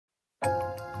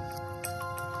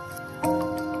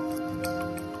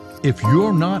If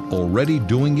you're not already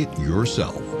doing it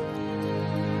yourself,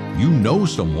 you know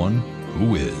someone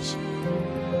who is.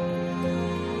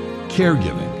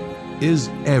 Caregiving is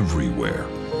everywhere.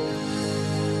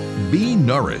 Be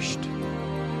Nourished.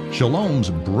 Shalom's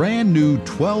brand new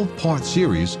 12-part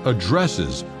series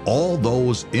addresses all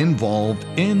those involved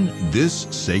in this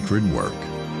sacred work.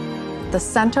 The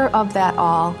center of that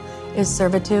all is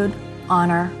servitude,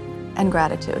 honor, and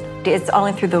gratitude. It's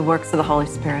only through the works of the Holy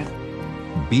Spirit.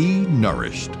 Be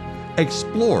Nourished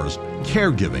explores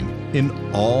caregiving in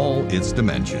all its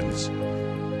dimensions.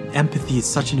 Empathy is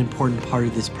such an important part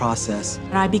of this process.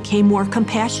 And I became more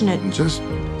compassionate. And just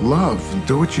love and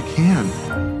do what you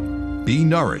can. Be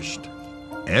Nourished,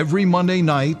 every Monday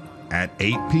night at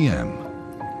 8 p.m.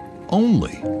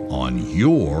 Only on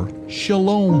your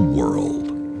Shalom World.